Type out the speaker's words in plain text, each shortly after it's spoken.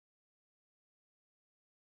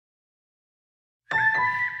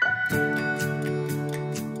The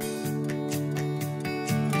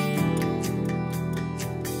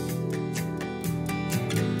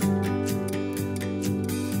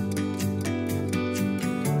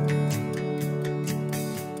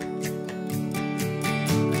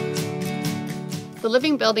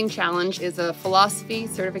Living Building Challenge is a philosophy,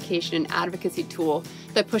 certification, and advocacy tool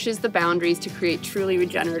that pushes the boundaries to create truly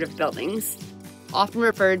regenerative buildings. Often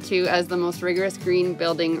referred to as the most rigorous green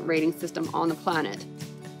building rating system on the planet.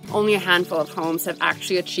 Only a handful of homes have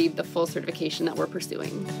actually achieved the full certification that we're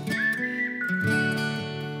pursuing.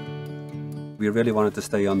 We really wanted to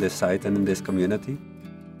stay on this site and in this community.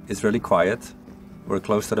 It's really quiet. We're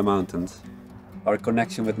close to the mountains. Our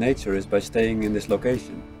connection with nature is by staying in this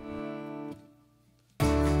location.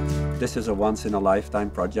 This is a once-in-a-lifetime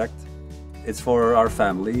project. It's for our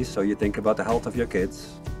family, so you think about the health of your kids,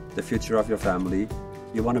 the future of your family.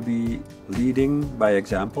 You want to be leading by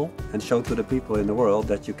example and show to the people in the world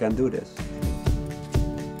that you can do this.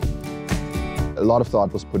 A lot of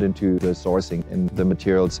thought was put into the sourcing and the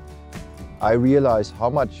materials. I realized how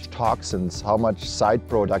much toxins, how much side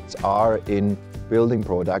products are in building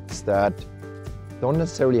products that don't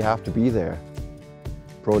necessarily have to be there.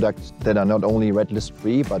 Products that are not only red list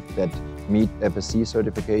free, but that meet FSC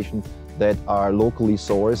certification, that are locally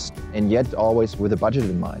sourced, and yet always with a budget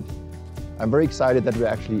in mind. I'm very excited that we're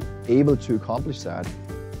actually able to accomplish that.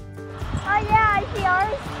 Oh yeah, I see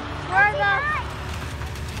ours.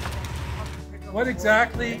 What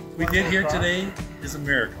exactly we did here today is a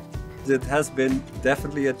miracle. It has been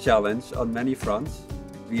definitely a challenge on many fronts.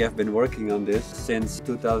 We have been working on this since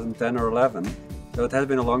 2010 or 11, so it has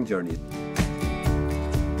been a long journey.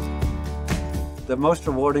 The most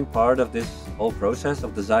rewarding part of this whole process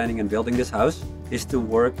of designing and building this house is to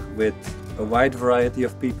work with a wide variety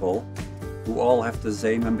of people who all have the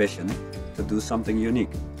same ambition to do something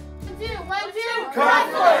unique.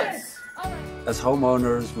 Confluence! As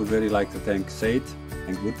homeowners, we'd really like to thank SAIT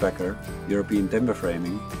and Woodpecker, European Timber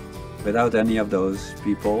Framing. Without any of those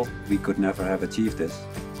people, we could never have achieved this.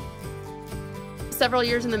 Several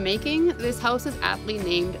years in the making, this house is aptly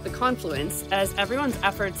named the Confluence, as everyone's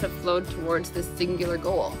efforts have flowed towards this singular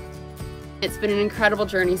goal. It's been an incredible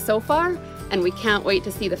journey so far, and we can't wait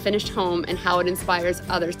to see the finished home and how it inspires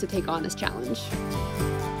others to take on this challenge.